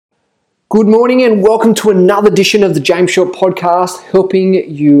Good morning and welcome to another edition of the James Short Podcast, helping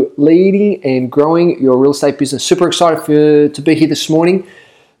you leading and growing your real estate business. Super excited to be here this morning.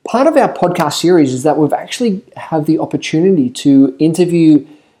 Part of our podcast series is that we've actually have the opportunity to interview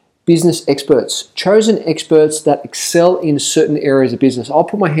business experts, chosen experts that excel in certain areas of business. I'll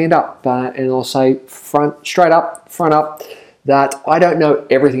put my hand up and I'll say front up, that I don't know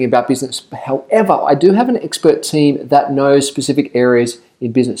everything about business. However, I do have an expert team that knows specific areas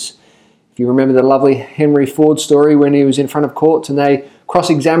in business. If you remember the lovely Henry Ford story when he was in front of courts and they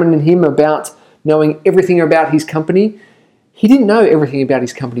cross-examined him about knowing everything about his company, he didn't know everything about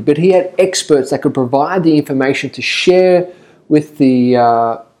his company, but he had experts that could provide the information to share with the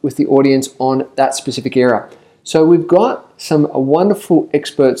audience on that specific area. So we've got some wonderful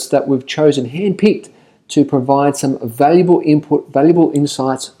experts that we've chosen, handpicked, to provide some valuable input, valuable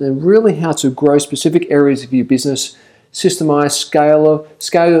insights, and really how to grow specific areas of your business, systemize, scale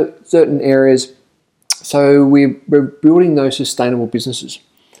certain areas. So we're building those sustainable businesses.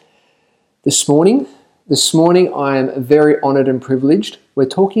 This morning I am very honored and privileged. We're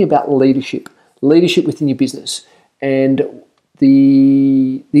talking about leadership within your business, and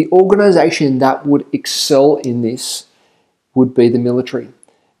the organization that would excel in this would be the military.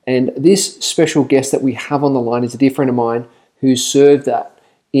 And this special guest that we have on the line is a dear friend of mine who served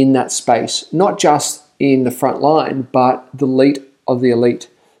in that space, not just in the front line, but the elite of the elite.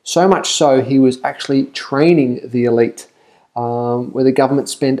 So much so, he was actually training the elite, where the government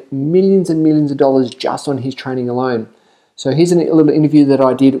spent millions and millions of dollars just on his training alone. So here's a little interview that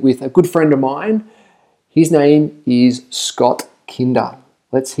I did with a good friend of mine. His name is Scott Kinder.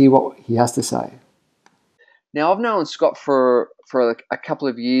 Let's hear what he has to say. Now, I've known Scott for a couple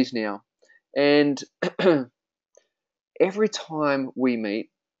of years now, and every time we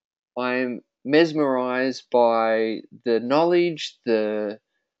meet, I'm mesmerized by the knowledge, the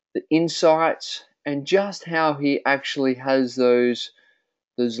insights, and just how he actually has those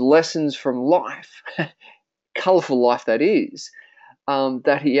lessons from life, colorful life that is,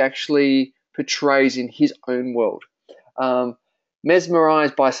 that he actually portrays in his own world.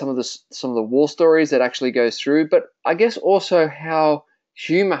 Mesmerized by some of the war stories that actually goes through, but I guess also how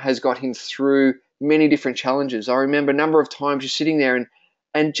humor has got him through many different challenges. I remember a number of times just sitting there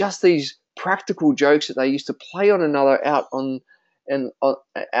and just these practical jokes that they used to play on another out when you're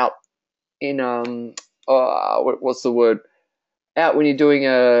doing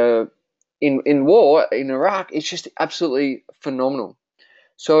in war in Iraq. It's just absolutely phenomenal.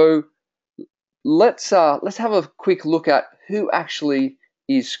 So let's have a quick look at who actually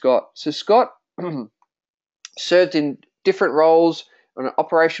is Scott. So Scott served in different roles on an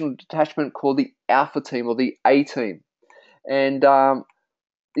operational detachment called the Alpha Team or the A Team, and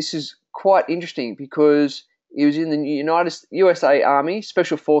this is quite interesting because he was in the USA Army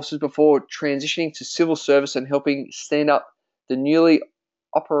Special Forces before transitioning to civil service and helping stand up the newly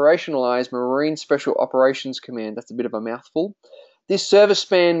operationalized Marine Special Operations Command. That's a bit of a mouthful. This service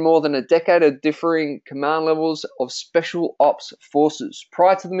spanned more than a decade of differing command levels of Special Ops Forces.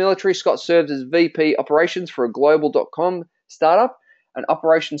 Prior to the military, Scott served as VP Operations for a Global.com startup, an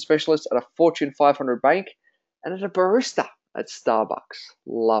operations specialist at a Fortune 500 bank, and as a barista at Starbucks.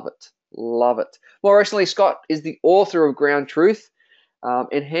 Love it. More recently, Scott is the author of Ground Truth,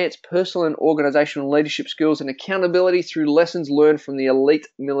 Enhance Personal and Organizational Leadership Skills and Accountability Through Lessons Learned from the Elite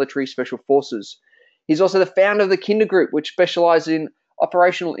Military Special Forces. He's also the founder of the Kinder Group, which specializes in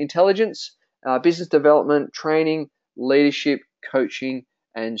operational intelligence, business development, training, leadership, coaching,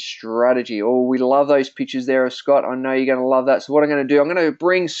 and strategy. Oh, we love those pictures there of Scott. I know you're going to love that. So what I'm going to do, I'm going to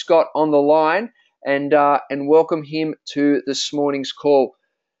bring Scott on the line and welcome him to this morning's call.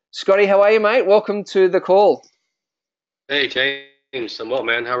 Scotty, how are you, mate? Welcome to the call. Hey, James. I'm well,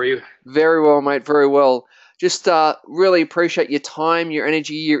 man. How are you? Very well, mate. Very well. Just really appreciate your time, your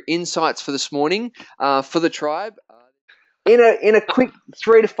energy, your insights for this morning for the tribe. In a quick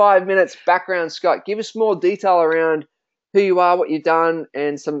 3 to 5 minutes background, Scott, give us more detail around who you are, what you've done,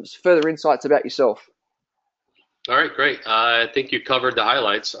 and some further insights about yourself. All right, great. I think you covered the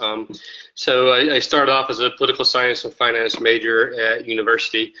highlights. So I started off as a political science and finance major at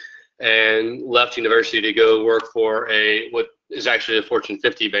university and left university to go work for what is actually a Fortune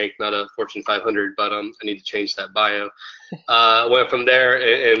 50 bank, not a Fortune 500, but I need to change that bio. Went from there,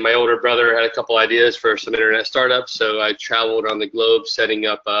 and my older brother had a couple ideas for some internet startups, so I traveled around the globe setting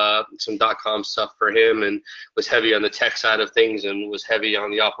up some .com stuff for him, and was heavy on the tech side of things and was heavy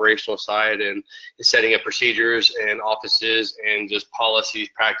on the operational side and setting up procedures and offices and just policies,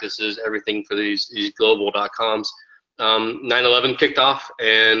 practices, everything for these global .coms. 9/11 kicked off,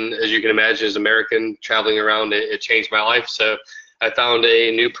 and as you can imagine, as an American traveling around, it changed my life. So I found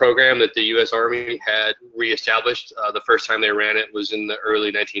a new program that the U.S. Army had reestablished. The first time they ran it was in the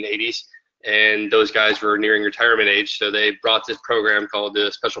early 1980s, and those guys were nearing retirement age, so they brought this program called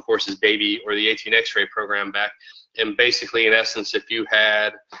the Special Forces Baby, or the 18 X-ray program, back. And basically, in essence, if you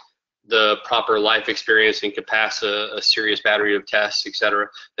had the proper life experience and could pass a serious battery of tests, etc.,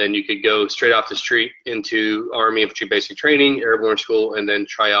 then you could go straight off the street into Army Infantry Basic Training, Airborne School, and then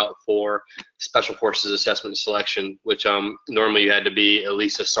try out for Special Forces Assessment and Selection, which normally you had to be at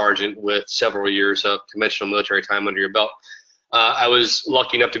least a sergeant with several years of conventional military time under your belt. I was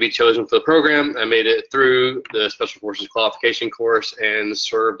lucky enough to be chosen for the program. I made it through the Special Forces qualification course and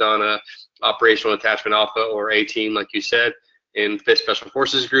served on a Operational Attachment Alpha, or A team, like you said, in 5th Special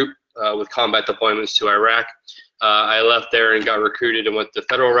Forces Group with combat deployments to Iraq. I left there and got recruited and went the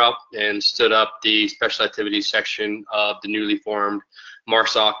federal route and stood up the Special Activities section of the newly formed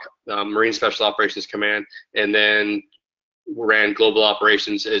MARSOC, Marine Special Operations Command, and then ran global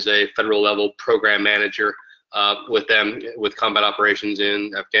operations as a federal level program manager with them, with combat operations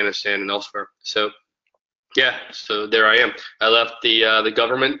in Afghanistan and elsewhere. So yeah, so there I am. I left the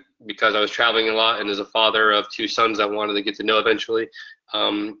government because I was traveling a lot, and as a father of 2 sons I wanted to get to know eventually,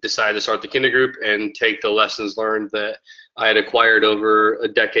 decided to start the Kinder Group and take the lessons learned that I had acquired over a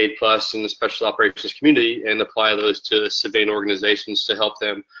decade plus in the special operations community and apply those to civilian organizations to help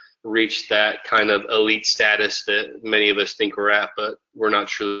them reach that kind of elite status that many of us think we're at, but we're not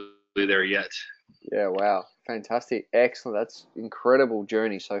truly there yet. Yeah, wow. Fantastic. Excellent. That's incredible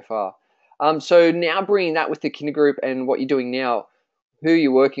journey so far. So now bringing that with the Kinder Group and what you're doing now, who are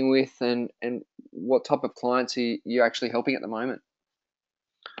you working with, and what type of clients are you actually helping at the moment?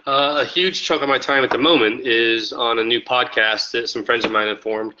 A huge chunk of my time at the moment is on a new podcast that some friends of mine have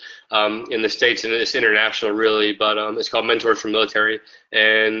formed in the States, and it's international really, but it's called Mentors for Military,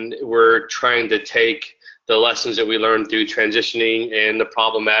 and we're trying to take the lessons that we learned through transitioning and the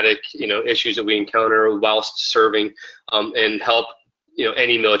problematic, issues that we encounter whilst serving, and help,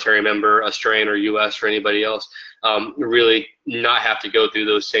 any military member, Australian or U.S. or anybody else, really not have to go through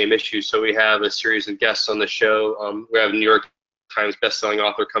those same issues. So we have a series of guests on the show. We have a New York Times best-selling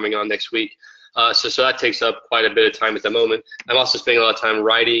author coming on next week. So that takes up quite a bit of time at the moment. I'm also spending a lot of time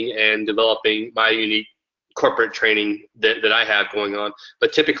writing and developing my unique corporate training that I have going on.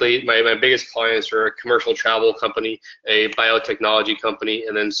 But typically my biggest clients are a commercial travel company, a biotechnology company,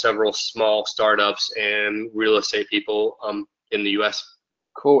 and then several small startups and real estate people in the US.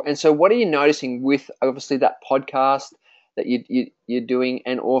 Cool. And so what are you noticing with obviously that podcast that you're doing,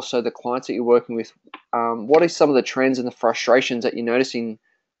 and also the clients that you're working with? What are some of the trends and the frustrations that you're noticing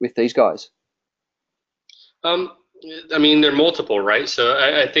with these guys? They're multiple, right? So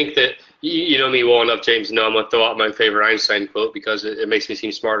I think that, you know me well enough, James, I'm going to throw out my favorite Einstein quote because it makes me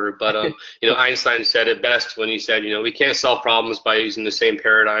seem smarter. But, Einstein said it best when he said, we can't solve problems by using the same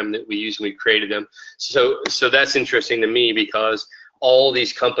paradigm that we used when we created them. So that's interesting to me because all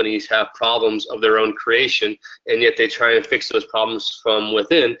these companies have problems of their own creation, and yet they try and fix those problems from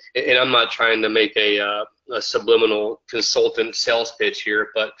within. And I'm not trying to make a subliminal consultant sales pitch here,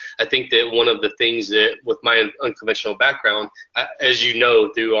 but I think that one of the things that, with my unconventional background, as you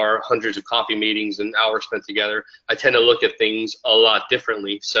know, through our hundreds of coffee meetings and hours spent together, I tend to look at things a lot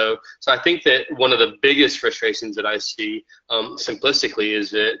differently. So I think that one of the biggest frustrations that I see, simplistically,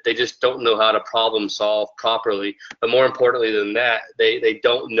 is that they just don't know how to problem solve properly. But more importantly than that, they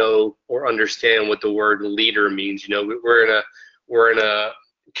don't know or understand what the word leader means. We're in a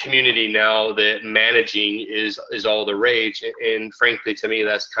community now that managing is all the rage, and frankly, to me,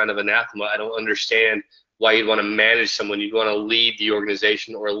 that's kind of anathema. I don't understand why you'd want to manage someone. You'd want to lead the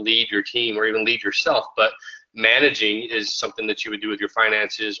organization or lead your team or even lead yourself, but managing is something that you would do with your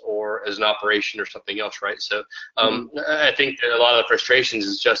finances or as an operation or something else, right? So I think that a lot of the frustrations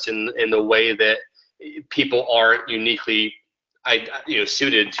is just in the way that people aren't uniquely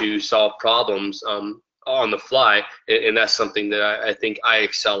suited to solve problems on the fly, and that's something that I think I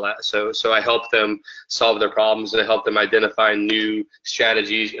excel at. So I help them solve their problems, and I help them identify new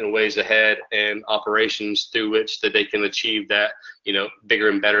strategies and ways ahead and operations through which that they can achieve that bigger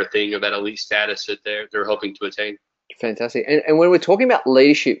and better thing, or that elite status that they're hoping to attain. Fantastic. And when we're talking about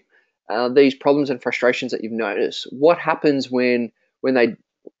leadership, these problems and frustrations that you've noticed, what happens when they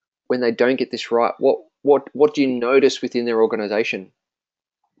don't get this right? What do you notice within their organization?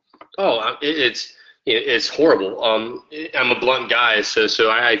 Oh, it's horrible. I'm a blunt guy, so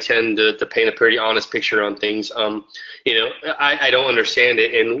I tend to paint a pretty honest picture on things. I don't understand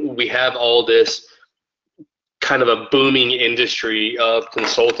it, and we have all this kind of a booming industry of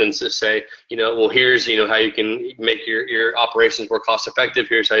consultants that say, well, here's, how you can make your operations more cost effective.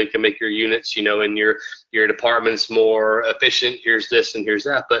 Here's how you can make your units, and your departments more efficient. Here's this and here's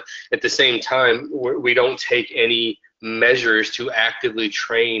that. But at the same time, we don't take any measures to actively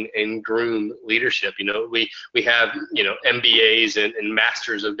train and groom leadership. We have, MBAs and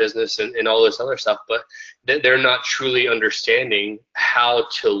masters of business and all this other stuff, but they're not truly understanding how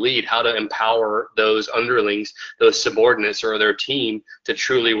to lead, how to empower those underlings, those subordinates or their team to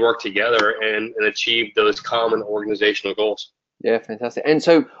truly work together and achieve those common organizational goals. Yeah, fantastic. And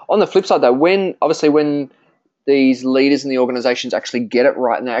so on the flip side though, when these leaders in the organizations actually get it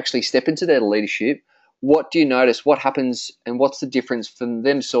right and they actually step into their leadership, what do you notice? What happens, and what's the difference for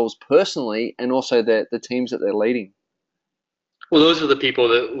themselves personally and also the teams that they're leading? Well, those are the people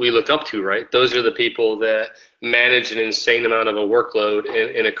that we look up to, right? Those are the people that manage an insane amount of a workload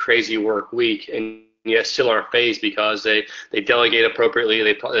in a crazy work week, and yet still aren't phased because they delegate appropriately,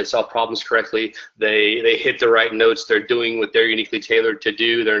 they solve problems correctly, they hit the right notes, they're doing what they're uniquely tailored to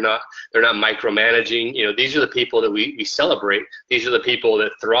do, they're not micromanaging. These are the people that we celebrate. These are the people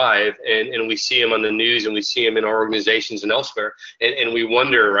that thrive, and we see them on the news and we see them in our organizations and elsewhere, and we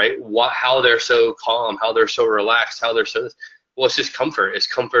wonder, right, how they're so calm, how they're so relaxed, how they're so. Well, it's just comfort. It's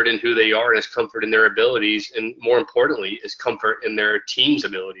comfort in who they are, and it's comfort in their abilities, and more importantly, it's comfort in their team's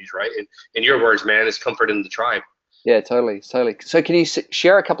abilities, right? And in your words, man, it's comfort in the tribe. Yeah, totally. So can you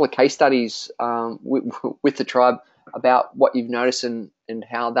share a couple of case studies with the tribe about what you've noticed and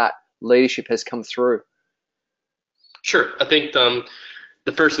how that leadership has come through? Sure. I think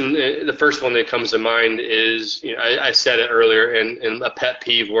the first one that comes to mind is, I said it earlier, and a pet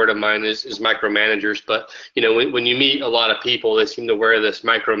peeve word of mine is micromanagers. But when you meet a lot of people, they seem to wear this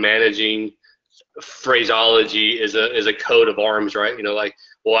micromanaging phraseology is a coat of arms, right? Like,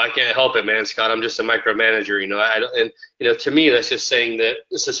 well, I can't help it, man, Scott. I'm just a micromanager. To me, that's just saying that.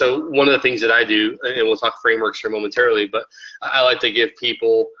 So one of the things that I do, and we'll talk frameworks here momentarily, but I like to give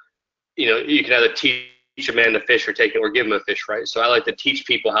people, you can either teach a man to fish or give him a fish, right? So I like to teach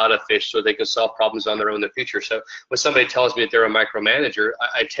people how to fish so they can solve problems on their own in the future. So when somebody tells me that they're a micromanager,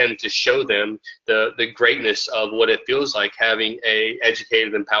 I tend to show them the greatness of what it feels like having a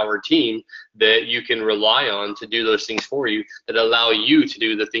educated, empowered team that you can rely on to do those things for you, that allow you to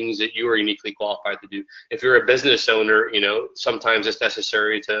do the things that you are uniquely qualified to do. If you're a business owner, sometimes it's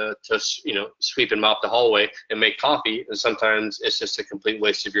necessary to sweep and mop the hallway and make coffee, and sometimes it's just a complete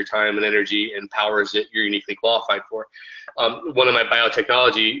waste of your time and energy and powers that you're uniquely qualified for. One of my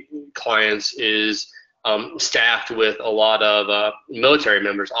biotechnology clients is staffed with a lot of military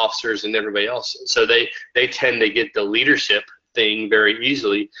members, officers, and everybody else. So they tend to get the leadership thing very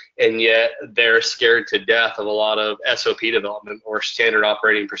easily, and yet they're scared to death of a lot of SOP development or standard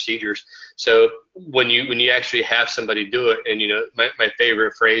operating procedures. So when you actually have somebody do it, and my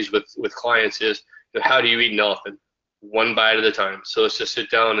favorite phrase with clients is, how do you eat an elephant? One bite at a time. So let's just sit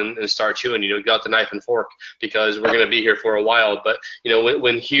down and start chewing. Got the knife and fork, because we're going to be here for a while. But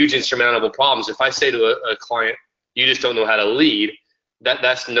when huge insurmountable problems, if I say to a client, you just don't know how to lead,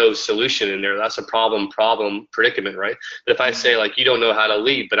 that's no solution in there. That's a problem predicament, right? But if I say, like, you don't know how to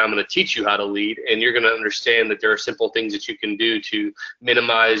lead, but I'm going to teach you how to lead, and you're going to understand that there are simple things that you can do to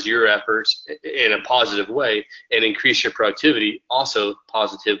minimize your efforts in a positive way and increase your productivity also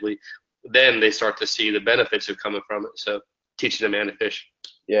positively, then they start to see the benefits of coming from it. So teaching a man to fish.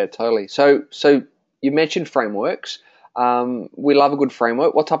 Yeah, totally. So you mentioned frameworks. We love a good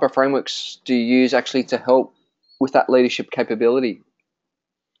framework. What type of frameworks do you use actually to help with that leadership capability?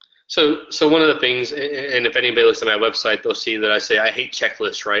 So one of the things, and if anybody looks at my website, they'll see that I say I hate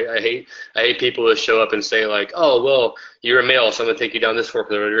checklists, right? I hate people who show up and say, like, oh, well, you're a male, so I'm going to take you down this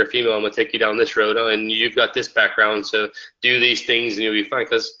fork road. You're a female, I'm going to take you down this road. Oh, and you've got this background, so do these things and you'll be fine,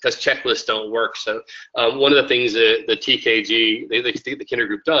 because checklists don't work. So one of the things that the TKG, the Kinder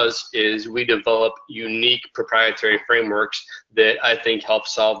Group, does is we develop unique proprietary frameworks that I think help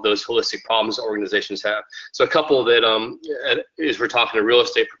solve those holistic problems that organizations have. So a couple that, as we're talking to real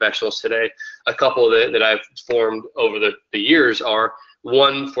estate professionals today, a couple that I've formed over the years are,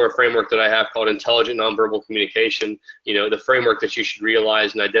 one, for a framework that I have called Intelligent Nonverbal Communication. The framework that you should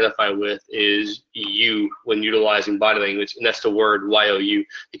realize and identify with is you when utilizing body language, and that's the word YOU,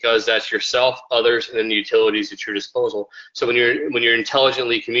 because that's yourself, others, and then the utilities at your disposal. So when you're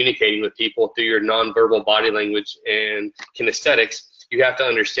intelligently communicating with people through your nonverbal body language and kinesthetics, you have to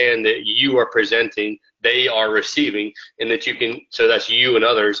understand that you are presenting, they are receiving, and that you can, so that's you and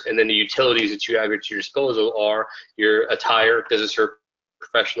others, and then the utilities that you have at your disposal are your attire, because it's your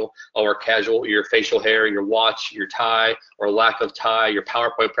professional or casual, your facial hair, your watch, your tie or lack of tie, your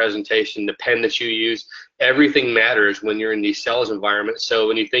PowerPoint presentation, the pen that you use, everything matters when you're in these sales environments. So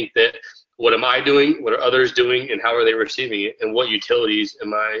when you think that, what am I doing? What are others doing? And how are they receiving it? And what utilities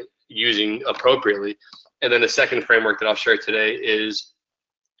am I using appropriately? And then the second framework that I'll share today is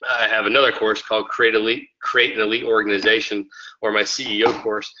I have another course called Create an Elite Organization, or my CEO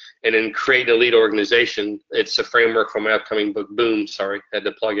course. And in Create an Elite Organization, it's a framework from my upcoming book, Boom. Sorry, had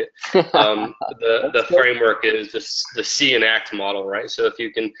to plug it. The framework is the see and act model, right? So if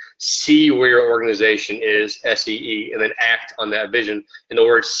you can see where your organization is, SEE, and then act on that vision. And the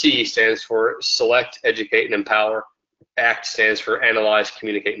word see stands for select, educate, and empower. ACT stands for analyze,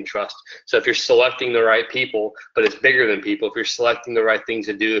 communicate, and trust. So if you're selecting the right people, but it's bigger than people, if you're selecting the right things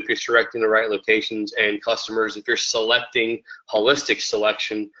to do, if you're selecting the right locations and customers, if you're selecting holistic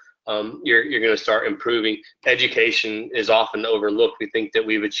selection, you're going to start improving. Education is often overlooked. We think that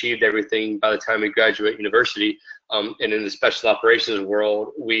we've achieved everything by the time we graduate university. And in the special operations world,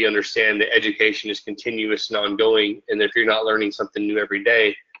 we understand that education is continuous and ongoing. And if you're not learning something new every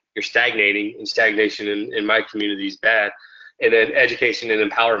day, you're stagnating, and stagnation in my community is bad. And then education and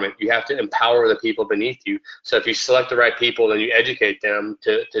empowerment. You have to empower the people beneath you. So if you select the right people, then you educate them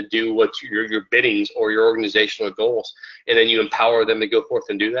to do what your biddings or your organizational goals, and then you empower them to go forth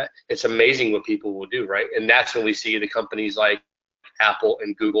and do that. It's amazing what people will do, right? And that's when we see the companies like Apple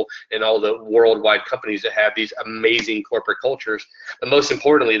and Google and all the worldwide companies that have these amazing corporate cultures. But most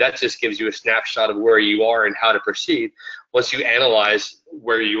importantly, that just gives you a snapshot of where you are and how to proceed. Once you analyze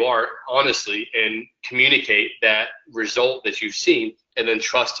where you are honestly and communicate that result that you've seen, and then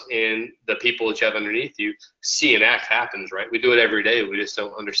trust in the people that you have underneath you, see and act happens, right? We do it every day. We just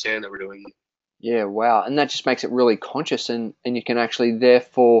don't understand that we're doing it. Yeah, wow. And that just makes it really conscious, and you can actually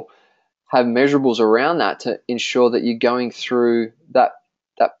therefore have measurables around that to ensure that you're going through that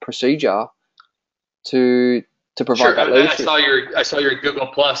procedure to provide sure. that leadership. I saw your Google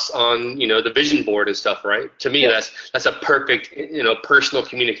Plus on the vision board and stuff, right? To me, yes. that's a perfect personal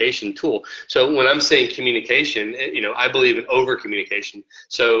communication tool. So when I'm saying communication, I believe in over communication.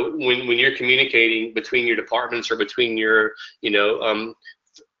 So when you're communicating between your departments or between your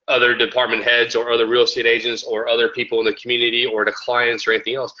other department heads or other real estate agents or other people in the community or to clients or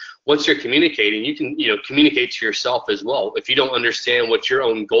anything else, once you're communicating, you can communicate to yourself as well. If you don't understand what your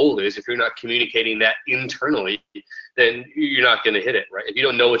own goal is, if you're not communicating that internally, then you're not going to hit it, right? If you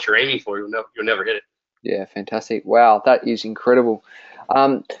don't know what you're aiming for, you'll never hit it. Yeah, fantastic. Wow, that is incredible.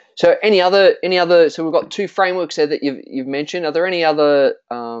 So so we've got two frameworks there that you've mentioned. Are there any other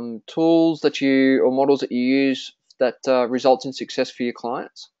tools or models that you use that results in success for your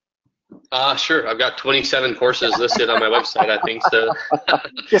clients? Sure. I've got 27 courses listed on my website, I think, so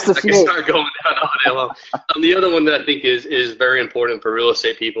Just I can start going down all day long. The other one that I think is very important for real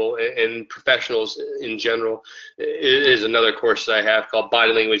estate people and professionals in general is another course that I have called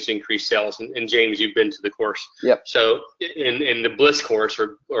Body Language to Increase Sales. And James, you've been to the course. Yep. So in the BLISS course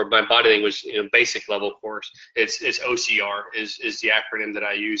or my body language basic level course, it's OCR is the acronym that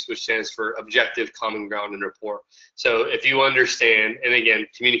I use, which stands for Objective, Common Ground, and Rapport. So if you understand, and again,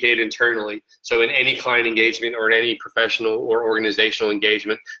 communicate internally. So in any client engagement or in any professional or organizational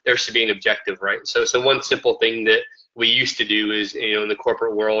engagement, there should be an objective, right? So one simple thing that we used to do is, in the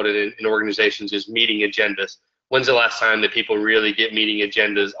corporate world and in organizations is meeting agendas. When's the last time that people really get meeting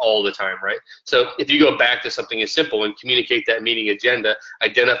agendas all the time, right? So if you go back to something as simple and communicate that meeting agenda,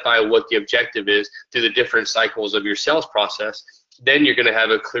 identify what the objective is through the different cycles of your sales process, then you're going to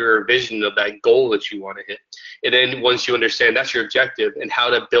have a clearer vision of that goal that you want to hit. And then once you understand that's your objective and how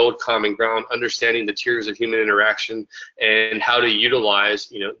to build common ground, understanding the tiers of human interaction and how to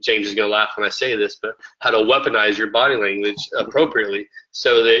utilize, James is going to laugh when I say this, but how to weaponize your body language appropriately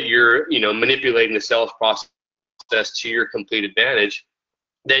so that you're, manipulating the sales process to your complete advantage,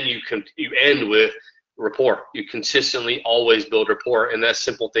 then you end with rapport. You consistently always build rapport, and that's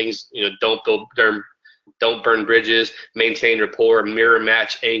simple things, don't burn bridges, maintain rapport, mirror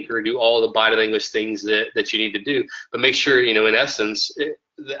match, anchor, do all the body language things that you need to do. But make sure, in essence,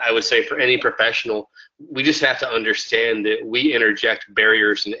 I would say for any professional, we just have to understand that we interject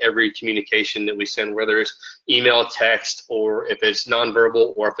barriers in every communication that we send, whether it's email, text, or if it's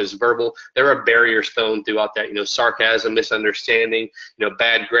nonverbal or if it's verbal. There are barriers thrown throughout that, sarcasm, misunderstanding,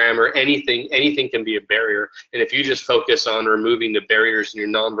 bad grammar, anything can be a barrier. And if you just focus on removing the barriers in your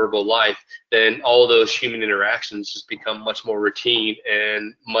nonverbal life, then all those human interactions just become much more routine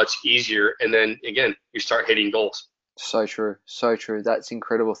and much easier. And then again, you start hitting goals. So true. So true. That's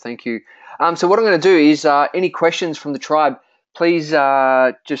incredible. Thank you. So what I'm going to do is any questions from the tribe, please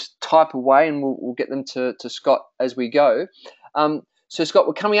just type away and we'll get them to Scott as we go. So Scott,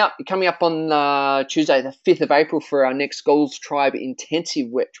 we're coming up on Tuesday, the 5th of April for our next Goals Tribe Intensive,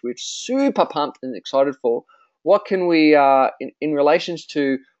 which we're super pumped and excited for. What can we, in relations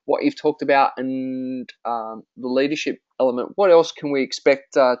to what you've talked about and the leadership element, what else can we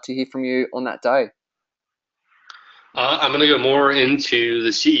expect to hear from you on that day? I'm going to go more into the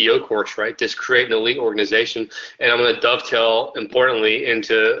CEO course, right? Just create an elite organization. And I'm going to dovetail, importantly,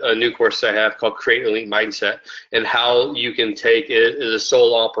 into a new course I have called Create an Elite Mindset, and how you can take it as a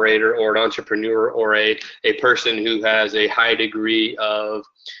sole operator or an entrepreneur or a person who has a high degree of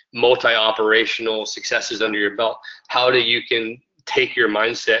multi-operational successes under your belt. How you can take your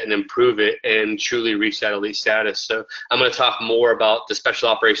mindset and improve it and truly reach that elite status. So I'm going to talk more about the special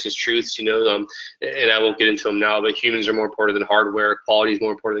operations truths, and I won't get into them now, but humans are more important than hardware, quality is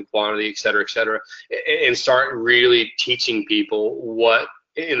more important than quantity, et cetera, and start really teaching people what,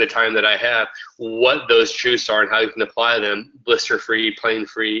 in the time that I have, what those truths are and how you can apply them blister-free,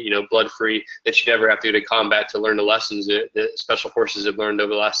 plane-free, blood-free, that you never have to go to combat to learn the lessons that special forces have learned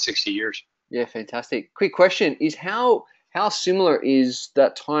over the last 60 years. Yeah, fantastic. Quick question is how similar is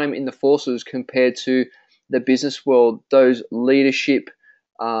that time in the forces compared to the business world, those leadership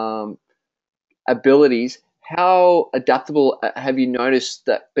abilities? How adaptable have you noticed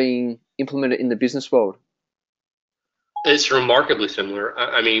that being implemented in the business world? It's remarkably similar.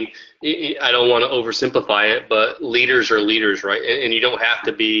 I mean, I don't want to oversimplify it, but leaders are leaders, right? And you don't have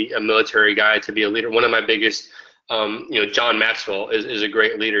to be a military guy to be a leader. One of my biggest John Maxwell is a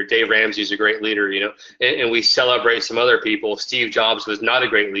great leader. Dave Ramsey is a great leader, and we celebrate some other people. Steve Jobs was not a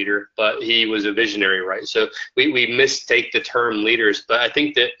great leader, but he was a visionary, right? So we mistake the term leaders, but I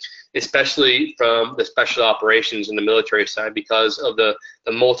think that especially from the special operations and the military side, because of the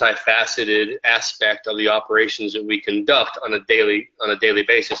multifaceted aspect of the operations that we conduct on a daily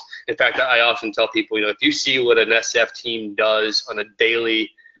basis. In fact, I often tell people, if you see what an SF team does on a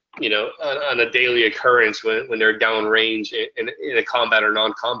daily on a daily occurrence when they're downrange in a combat or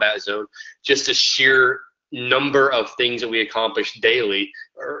non-combat zone, just the sheer number of things that we accomplish daily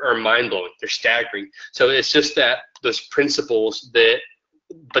are mind-blowing. They're staggering. So it's just that those principles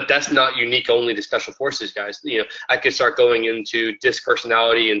but that's not unique only to special forces guys. I could start going into disc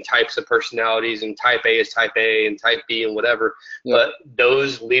personality and types of personalities, and type A is type A and type B and whatever. Yeah. But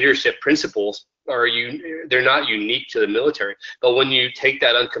those leadership principles they're not unique to the military. But when you take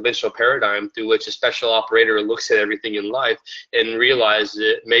that unconventional paradigm through which a special operator looks at everything in life and realize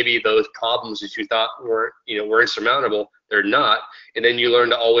that maybe those problems that you thought were insurmountable, they're not. And then you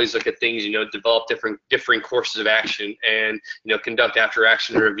learn to always look at things, develop different courses of action, and conduct after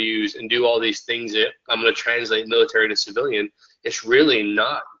action reviews and do all these things that I'm going to translate military to civilian. It's really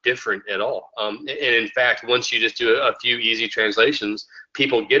not different at all. And in fact, once you just do a few easy translations,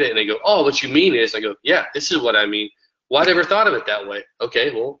 people get it and they go, "Oh, what you mean is," I go, "Yeah, this is what I mean. Well, I never thought of it that way." Okay,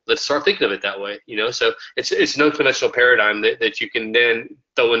 well, let's start thinking of it that way. So it's an unconventional paradigm that you can then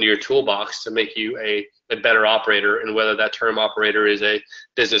throw into your toolbox to make you a better operator. And whether that term operator is a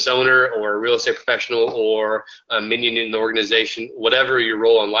business owner or a real estate professional or a minion in the organization, whatever your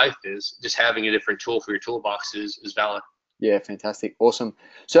role in life is, just having a different tool for your toolbox is valid. Yeah, fantastic. Awesome.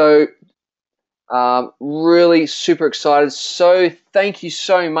 So really super excited. So thank you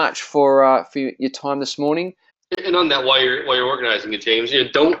so much for your time this morning. And on that, while you're organizing it, James,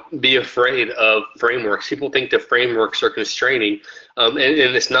 don't be afraid of frameworks. People think that frameworks are constraining, and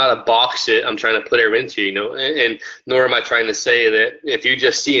it's not a box that I'm trying to put everyone into, and nor am I trying to say that if you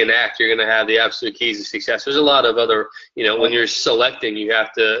just see an act, you're going to have the absolute keys to success. There's a lot of other, when you're selecting, you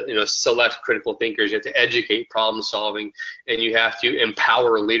have to, select critical thinkers. You have to educate problem solving, and you have to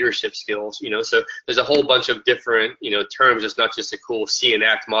empower leadership skills, So there's a whole bunch of different, terms. It's not just a cool see and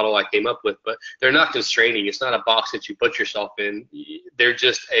act model I came up with, but they're not constraining. It's not a box that you put yourself in. They're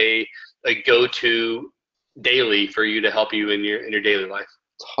just a go-to daily for you to help you in your daily life.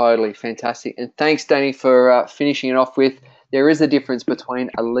 Totally fantastic. And thanks, Danny, for finishing it off with, there is a difference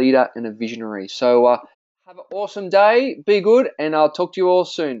between a leader and a visionary. So have an awesome day, be good, and I'll talk to you all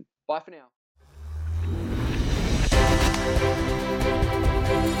soon. Bye for now.